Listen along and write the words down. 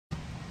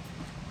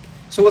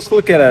So let's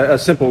look at a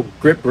simple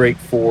grip break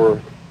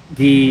for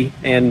gi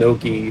and no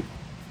gi.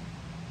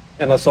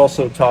 And let's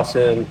also toss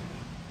in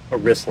a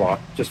wrist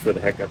lock just for the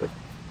heck of it.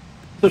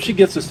 So she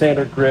gets a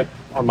standard grip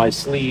on my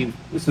sleeve.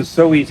 This is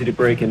so easy to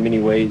break in many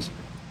ways.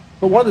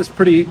 But one that's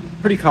pretty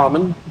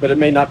common, but it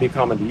may not be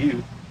common to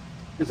you,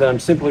 is that I'm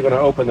simply going to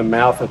open the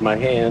mouth of my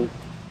hand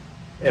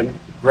and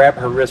grab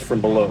her wrist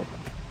from below.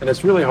 And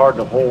it's really hard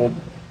to hold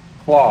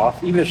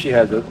cloth, even if she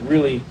has a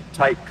really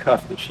tight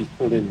cuff that she's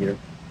pulled in here.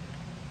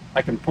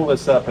 I can pull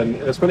this up and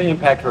it's going to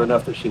impact her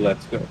enough that she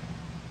lets go.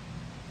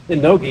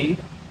 In no gi,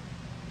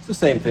 it's the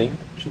same thing.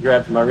 She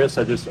grabs my wrist,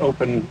 I just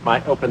open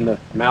the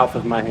mouth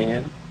of my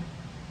hand,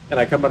 and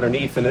I come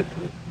underneath and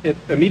it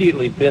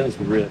immediately bends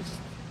the wrist.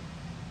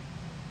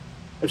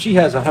 If she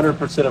has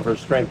 100% of her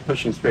strength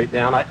pushing straight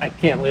down, I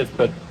can't lift,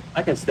 but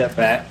I can step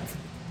back,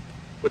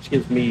 which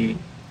gives me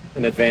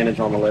an advantage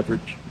on the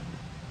leverage.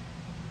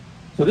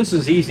 So this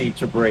is easy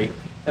to break.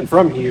 And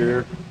from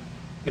here,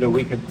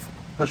 we could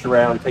push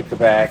around, take the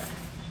back.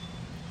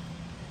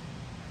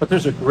 But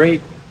there's a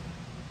great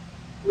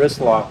wrist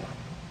lock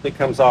that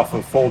comes off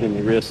of folding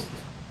the wrist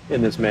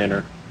in this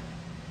manner.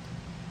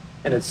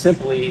 And it's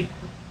simply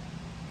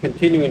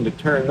continuing to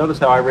turn. Notice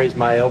how I raise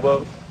my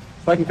elbow.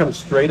 So I can come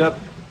straight up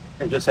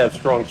and just have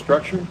strong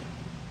structure.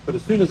 But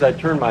as soon as I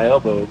turn my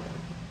elbow,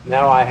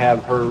 now I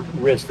have her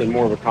wrist in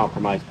more of a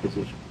compromised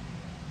position.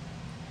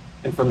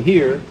 And from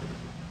here,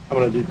 I'm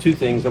going to do two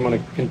things. I'm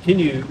going to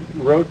continue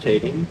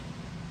rotating,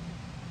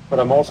 but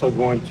I'm also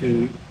going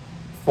to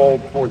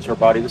fold towards her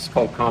body. This is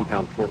called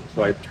compound torque.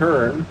 So I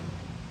turn,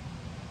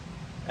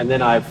 and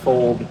then I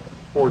fold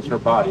towards her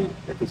body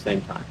at the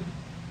same time.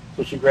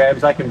 So she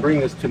grabs, I can bring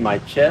this to my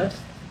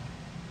chest,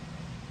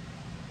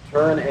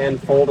 turn and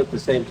fold at the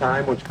same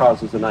time, which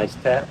causes a nice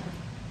tap.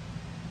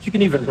 You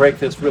can even break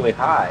this really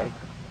high,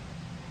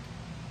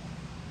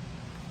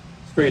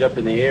 straight up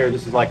in the air.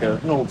 This is like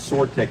an old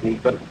sword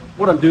technique, but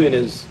what I'm doing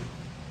is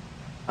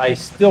I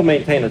still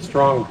maintain a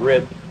strong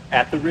grip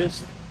at the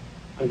wrist.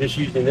 I'm just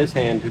using this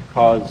hand to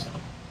cause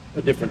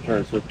a different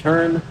turn. So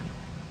turn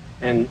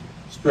and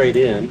straight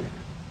in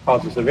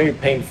causes a very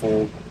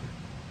painful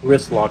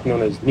wrist lock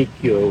known as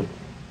nikyo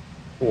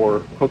or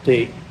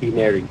kote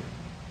ineri,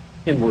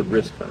 inward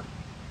wrist turn.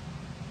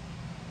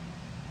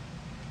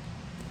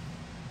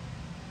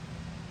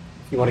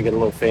 If you want to get a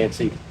little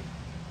fancy,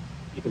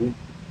 you can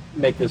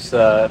make this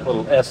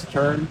little S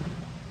turn.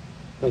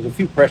 There's a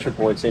few pressure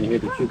points in here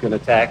that you can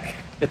attack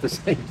at the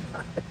same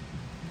time.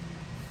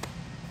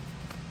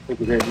 Thank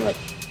you very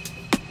much.